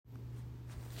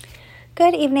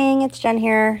Good evening, it's Jen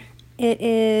here. It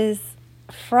is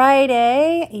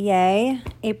Friday,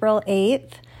 April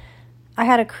 8th. I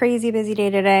had a crazy busy day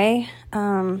today.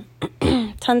 Tons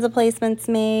of placements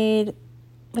made,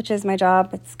 which is my job.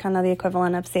 It's kind of the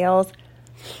equivalent of sales.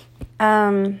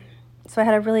 So I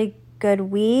had a really good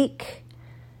week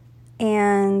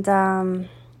and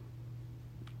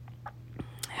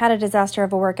had a disaster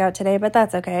of a workout today, but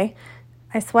that's okay.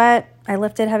 I sweat, I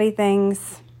lifted heavy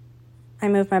things, I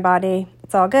moved my body.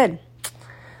 It's all good.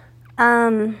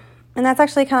 And that's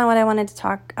actually kind of what I wanted to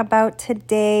talk about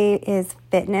today is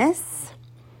fitness.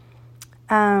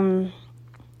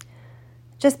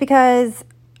 Just because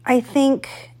I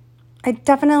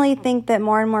definitely think that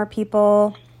more and more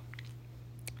people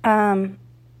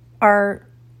are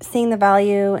seeing the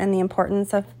value and the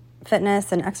importance of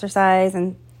fitness and exercise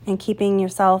and keeping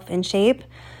yourself in shape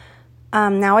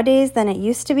nowadays than it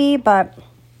used to be, but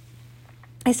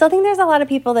I still think there's a lot of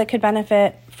people that could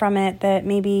benefit from it that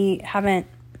maybe haven't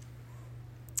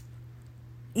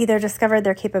either discovered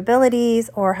their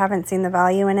capabilities or haven't seen the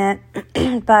value in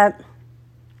it. But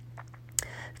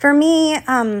for me,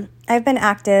 I've been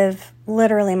active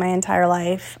literally my entire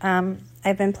life.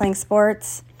 I've been playing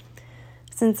sports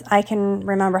since I can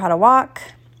remember how to walk.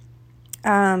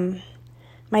 My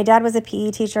dad was a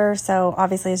PE teacher, so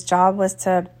obviously his job was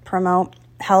to promote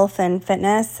health and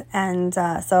fitness. And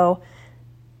so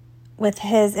with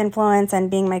his influence and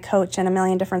being my coach in a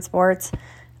million different sports,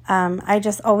 I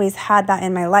just always had that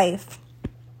in my life.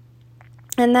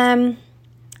 And then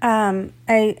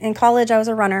in college, I was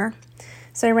a runner.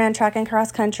 So I ran track and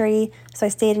cross country. So I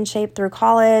stayed in shape through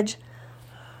college.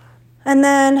 And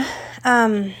then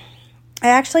I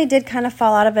actually did kind of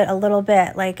fall out of it a little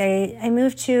bit. Like I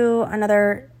moved to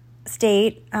another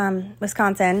state,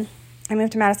 Wisconsin. I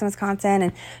moved to Madison, Wisconsin.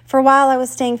 And for a while I was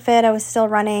staying fit. I was still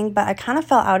running, but I kind of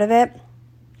fell out of it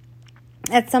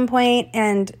at some point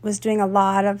and was doing a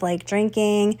lot of like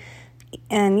drinking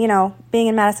and, being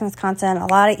in Madison, Wisconsin, a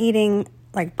lot of eating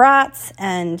like brats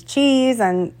and cheese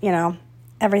and,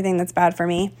 everything that's bad for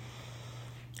me.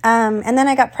 And then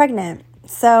I got pregnant.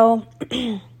 So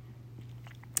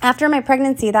after my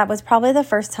pregnancy, that was probably the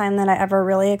first time that I ever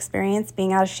really experienced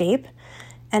being out of shape.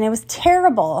 And it was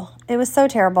terrible. It was so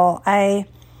terrible. That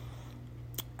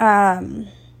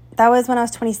was when I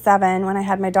was 27, when I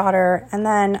had my daughter. And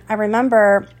then I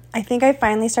remember, I think I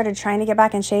finally started trying to get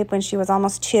back in shape when she was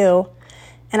almost 2.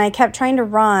 And I kept trying to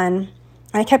run.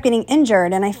 And I kept getting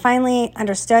injured. And I finally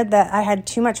understood that I had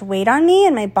too much weight on me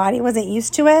and my body wasn't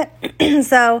used to it.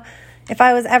 So if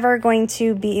I was ever going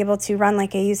to be able to run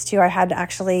like I used to, I had to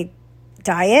actually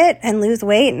diet and lose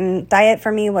weight. And diet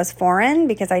for me was foreign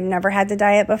because I'd never had to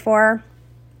diet before.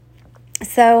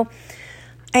 So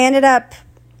I ended up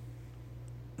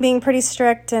being pretty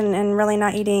strict and really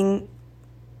not eating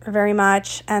very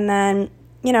much. And then,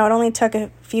 it only took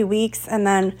a few weeks. And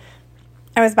then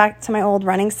I was back to my old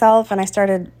running self and I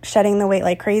started shedding the weight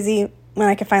like crazy when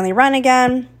I could finally run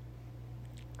again.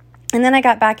 And then I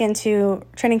got back into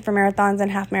training for marathons and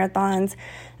half marathons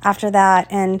after that.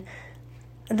 And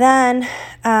then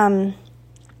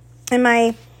in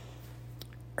my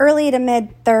early to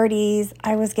mid 30s,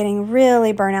 I was getting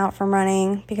really burnt out from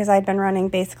running because I'd been running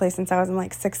basically since I was in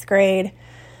like 6th grade.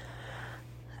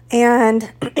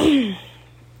 And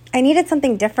I needed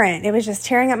something different. It was just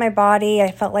tearing up my body.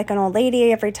 I felt like an old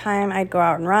lady every time I'd go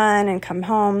out and run and come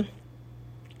home.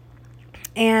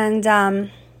 And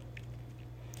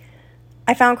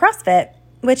I found CrossFit,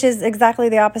 which is exactly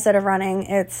the opposite of running.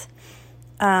 It's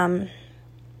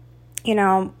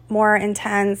more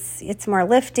intense. It's more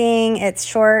lifting. It's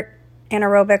short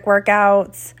anaerobic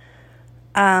workouts,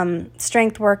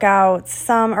 strength workouts,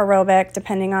 some aerobic,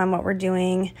 depending on what we're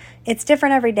doing. It's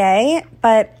different every day,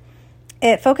 but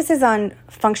it focuses on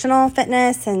functional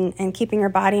fitness and keeping your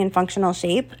body in functional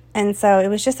shape. And so it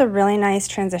was just a really nice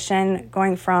transition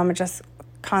going from just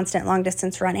constant long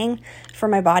distance running for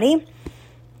my body.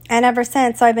 And ever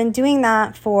since, so I've been doing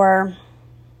that for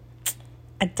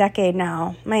a decade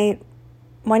now. My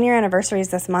 1-year anniversary is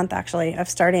this month, actually, of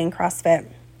starting CrossFit.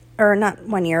 Or not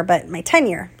 1 year, but my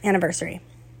 10-year anniversary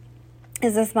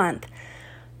is this month.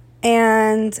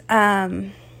 And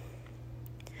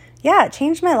it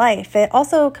changed my life. It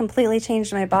also completely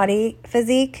changed my body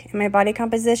physique and my body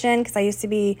composition because I used to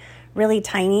be really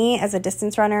tiny as a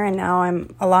distance runner, and now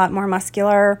I'm a lot more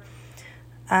muscular.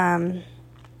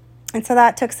 And so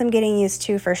that took some getting used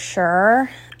to for sure,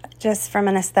 just from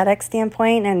an aesthetic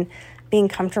standpoint and being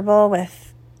comfortable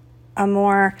with a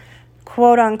more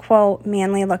quote-unquote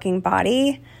manly-looking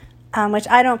body, which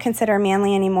I don't consider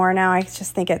manly anymore now. I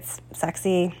just think it's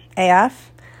sexy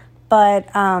AF. But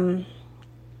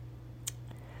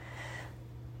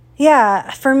yeah,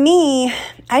 for me,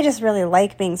 I just really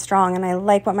like being strong, and I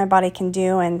like what my body can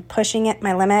do and pushing it,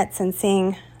 my limits, and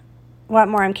seeing what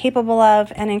more I'm capable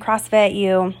of. And in CrossFit,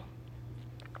 you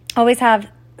always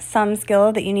have some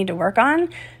skill that you need to work on,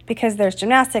 because there's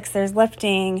gymnastics, there's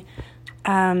lifting,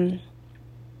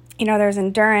 there's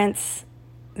endurance,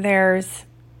 there's,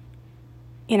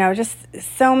 just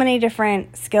so many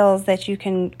different skills that you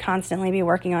can constantly be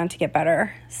working on to get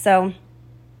better. So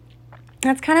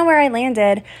that's kind of where I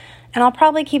landed, and I'll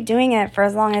probably keep doing it for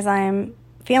as long as I'm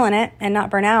feeling it and not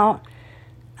burn out.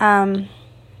 One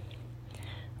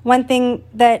thing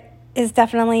that is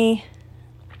definitely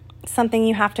something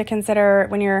you have to consider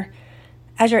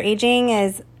as you're aging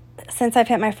is, since I've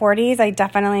hit my 40s, I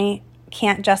definitely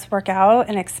can't just work out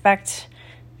and expect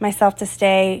myself to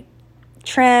stay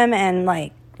trim and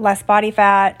like less body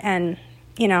fat and,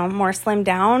 more slimmed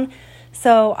down.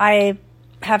 So I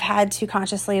have had to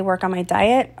consciously work on my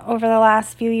diet over the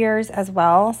last few years as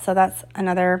well. So that's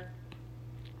another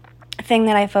thing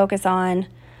that I focus on,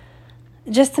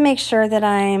 just to make sure that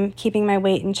I'm keeping my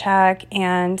weight in check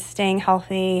and staying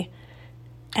healthy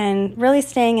and really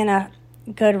staying in a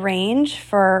good range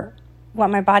for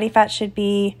what my body fat should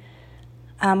be,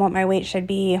 what my weight should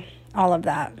be, all of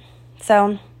that.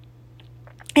 So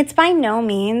it's by no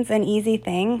means an easy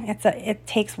thing. It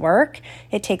takes work.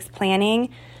 It takes planning.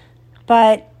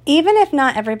 But even if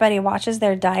not everybody watches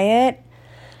their diet,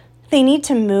 they need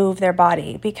to move their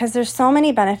body, because there's so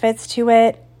many benefits to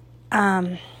it.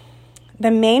 The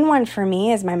main one for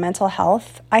me is my mental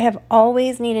health. I have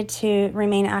always needed to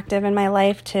remain active in my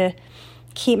life to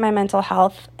keep my mental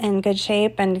health in good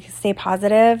shape and stay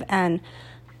positive. And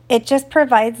it just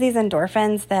provides these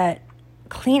endorphins that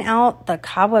clean out the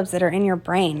cobwebs that are in your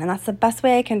brain. And that's the best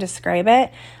way I can describe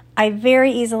it. I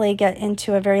very easily get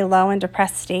into a very low and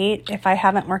depressed state if I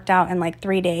haven't worked out in like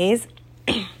 3 days.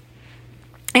 I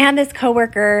had this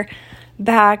coworker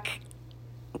back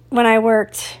when I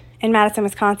worked in Madison,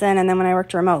 Wisconsin, and then when I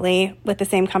worked remotely with the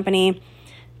same company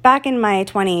back in my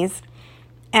 20s.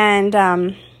 And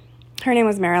her name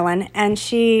was Marilyn, and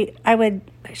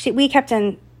we kept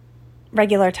in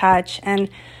regular touch, and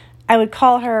I would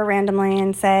call her randomly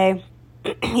and say,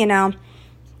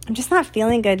 I'm just not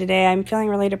feeling good today. I'm feeling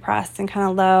really depressed and kind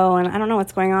of low, and I don't know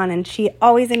what's going on. And she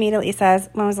always immediately says,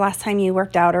 when was the last time you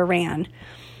worked out or ran?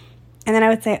 And then I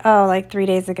would say, like 3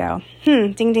 days ago.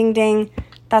 Ding, ding, ding.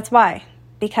 That's why.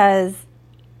 Because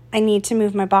I need to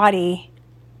move my body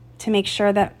to make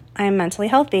sure that I'm mentally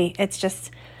healthy. It's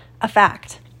just a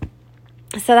fact.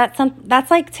 So that's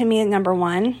like, to me, number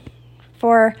one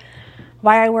for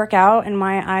why I work out and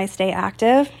why I stay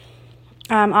active.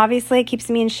 Obviously, it keeps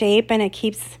me in shape, and it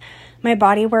keeps my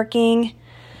body working,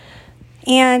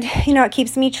 and it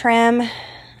keeps me trim.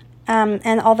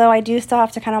 And although I do still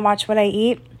have to kind of watch what I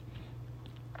eat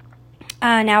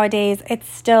nowadays, it's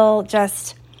still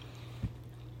just,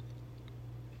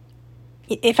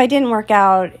 if I didn't work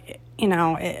out,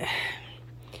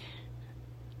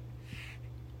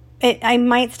 I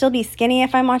might still be skinny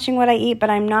if I'm watching what I eat, but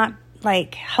I'm not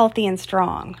like healthy and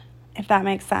strong, if that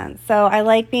makes sense. So I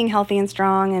like being healthy and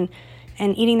strong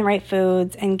and eating the right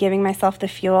foods and giving myself the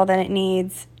fuel that it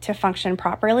needs to function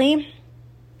properly.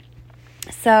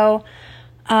 So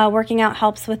working out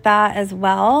helps with that as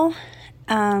well.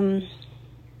 And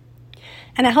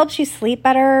it helps you sleep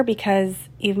better because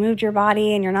you've moved your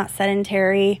body and you're not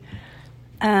sedentary.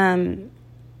 So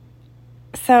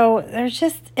there's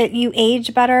just, you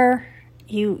age better.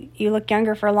 You look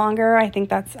younger for longer. I think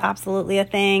that's absolutely a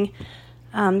thing.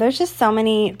 There's just so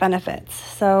many benefits.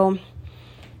 So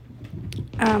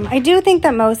I do think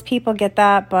that most people get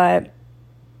that, but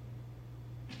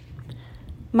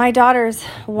my daughter's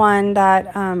one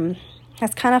that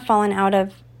has kind of fallen out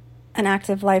of an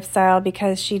active lifestyle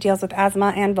because she deals with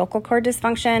asthma and vocal cord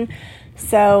dysfunction.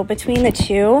 So between the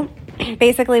two,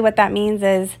 basically what that means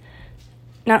is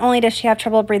not only does she have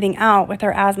trouble breathing out with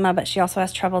her asthma, but she also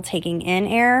has trouble taking in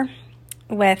air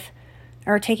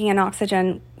or taking in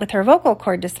oxygen with her vocal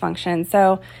cord dysfunction.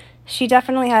 So she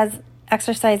definitely has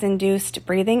exercise-induced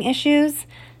breathing issues.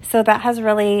 So that has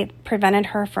really prevented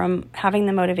her from having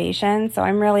the motivation. So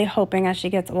I'm really hoping as she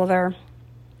gets older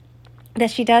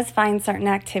that she does find certain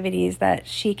activities that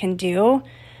she can do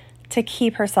to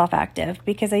keep herself active,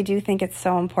 because I do think it's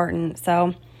so important.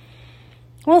 So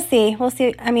we'll see.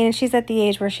 I mean, she's at the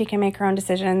age where she can make her own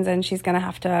decisions, and she's going to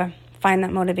have to find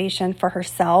that motivation for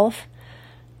herself.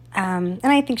 And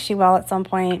I think she will at some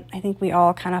point. I think we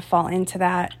all kind of fall into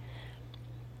that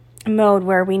mode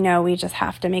where we know we just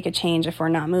have to make a change if we're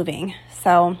not moving.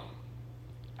 So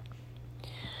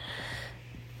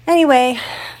Anyway,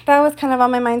 that was kind of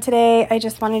on my mind today. I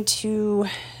just wanted to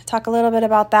talk a little bit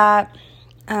about that.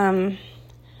 My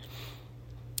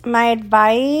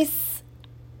advice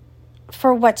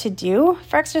for what to do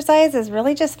for exercise is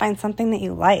really just find something that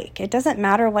you like. It doesn't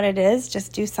matter what it is.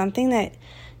 Just do something that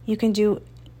you can do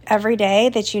every day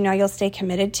that you know you'll stay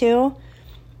committed to,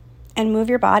 and move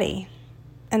your body.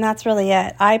 And that's really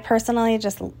it. I personally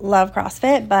just love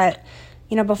CrossFit, but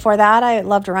before that, I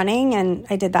loved running, and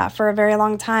I did that for a very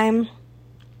long time.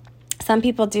 Some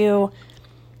people do,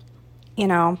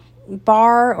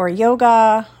 bar or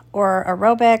yoga or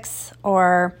aerobics,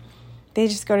 or they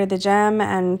just go to the gym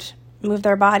and move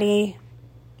their body,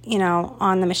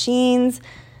 on the machines.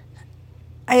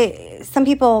 Some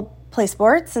people play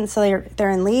sports, and so they're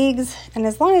in leagues. And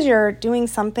as long as you're doing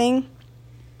something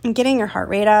and getting your heart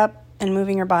rate up and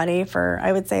moving your body for,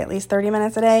 I would say, at least 30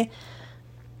 minutes a day,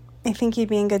 I think you'd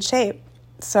be in good shape.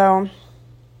 So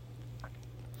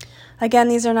again,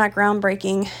 these are not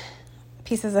groundbreaking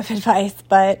pieces of advice,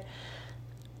 but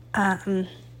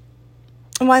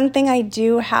one thing I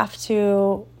do have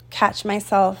to catch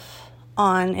myself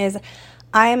on is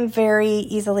I am very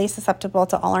easily susceptible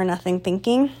to all or nothing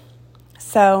thinking.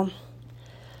 So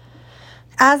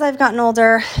as I've gotten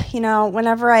older,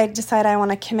 whenever I decide I want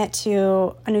to commit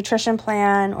to a nutrition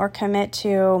plan or commit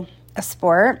to a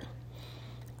sport,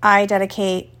 I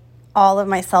dedicate all of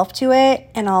myself to it,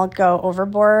 and I'll go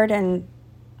overboard and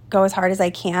go as hard as I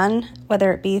can,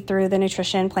 whether it be through the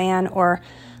nutrition plan or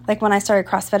like when I started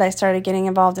CrossFit, I started getting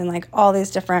involved in like all these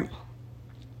different,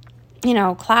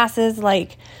 classes,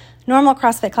 like normal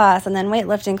CrossFit class and then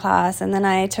weightlifting class. And then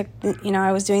I took,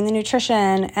 I was doing the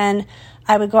nutrition, and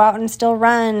I would go out and still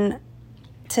run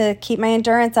to keep my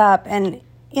endurance up. And,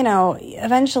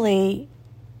 eventually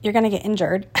you're going to get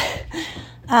injured.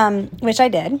 Which I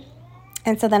did.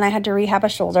 And so then I had to rehab a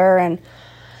shoulder. And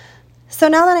so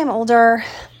now that I'm older,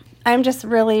 I'm just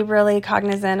really, really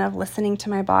cognizant of listening to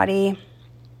my body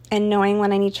and knowing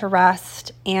when I need to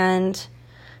rest. And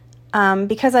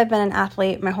because I've been an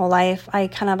athlete my whole life, I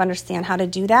kind of understand how to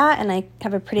do that. And I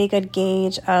have a pretty good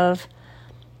gauge of,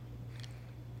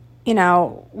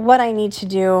 what I need to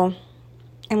do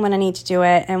and when I need to do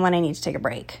it and when I need to take a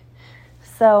break.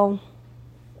 So,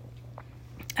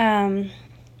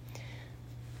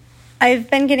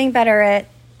 I've been getting better at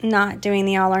not doing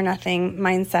the all or nothing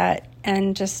mindset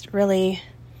and just really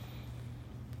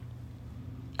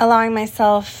allowing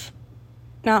myself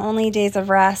not only days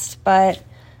of rest, but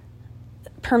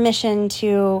permission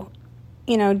to,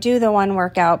 do the one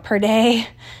workout per day.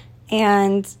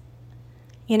 And,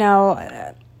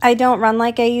 I don't run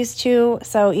like I used to.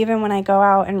 So even when I go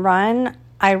out and run,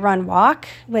 I run walk,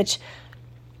 which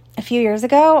a few years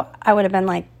ago, I would have been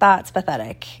like, that's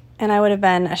pathetic. And I would have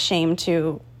been ashamed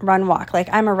to run walk. Like,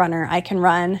 I'm a runner, I can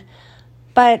run.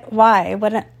 But why?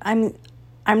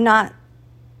 I'm not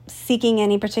seeking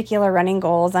any particular running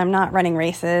goals. I'm not running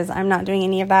races. I'm not doing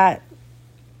any of that.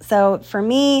 So for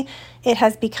me, it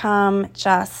has become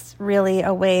just really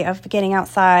a way of getting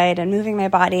outside and moving my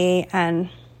body and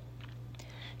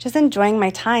just enjoying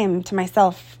my time to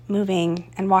myself,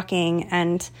 moving and walking.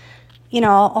 And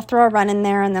I'll throw a run in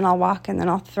there, and then I'll walk, and then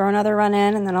I'll throw another run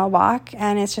in, and then I'll walk.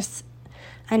 And it's just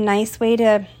a nice way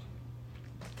to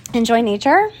enjoy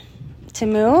nature, to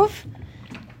move,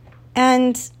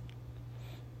 and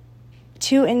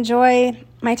to enjoy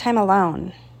my time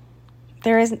alone.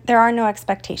 There are no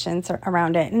expectations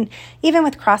around it. And even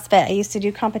with CrossFit, I used to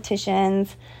do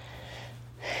competitions,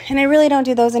 and I really don't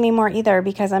do those anymore either,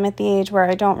 because I'm at the age where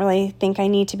I don't really think I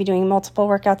need to be doing multiple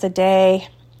workouts a day.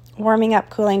 Warming up,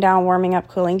 cooling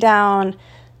down,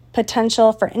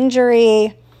 potential for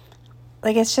injury.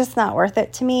 Like, it's just not worth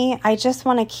it to me. I just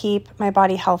want to keep my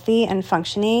body healthy and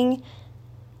functioning,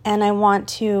 and I want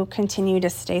to continue to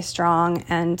stay strong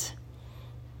and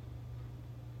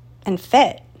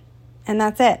fit, and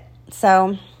that's it.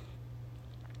 So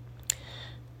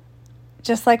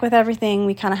just like with everything,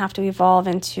 we kind of have to evolve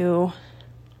into,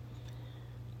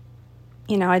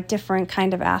 a different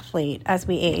kind of athlete as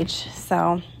we age.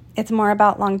 So it's more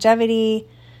about longevity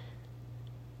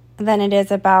than it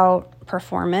is about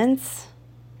performance,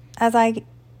 as I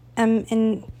am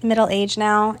in middle age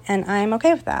now, and I'm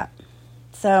okay with that.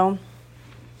 So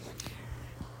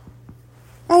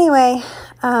anyway,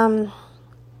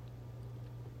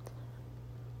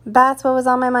 that's what was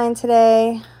on my mind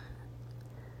today.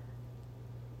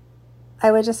 I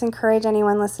would just encourage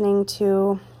anyone listening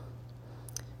to,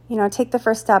 take the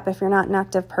first step. If you're not an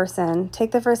active person,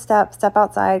 take the first step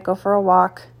outside, go for a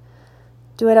walk,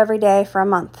 do it every day for a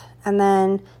month, and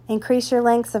then increase your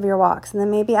lengths of your walks, and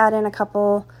then maybe add in a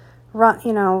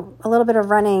little bit of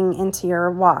running into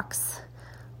your walks,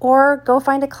 Or go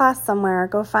find a class somewhere.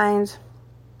 Go find,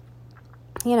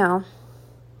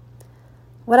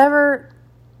 whatever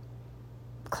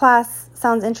class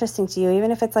sounds interesting to you,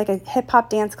 even if it's like a hip-hop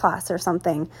dance class or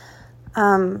something.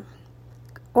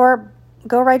 Or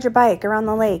go ride your bike around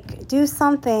the lake. Do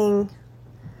something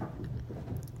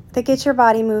that gets your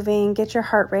body moving, get your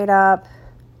heart rate up.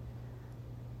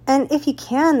 And if you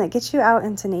can, that gets you out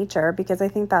into nature, because I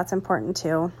think that's important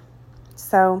too.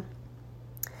 So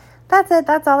that's it.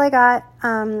 That's all I got.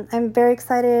 I'm very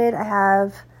excited. I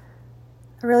have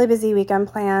a really busy weekend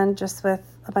planned, just with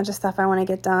a bunch of stuff I want to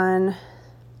get done.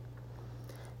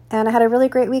 And I had a really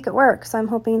great week at work, so I'm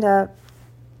hoping that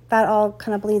all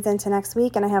kind of bleeds into next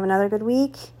week, and I have another good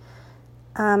week.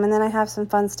 And then I have some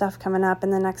fun stuff coming up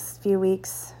in the next few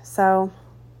weeks. So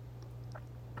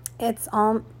it's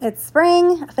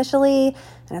spring officially,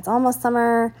 and it's almost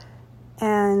summer,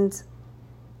 and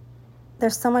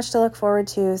there's so much to look forward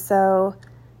to. So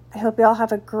I hope you all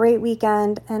have a great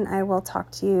weekend, and I will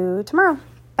talk to you tomorrow.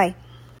 Bye.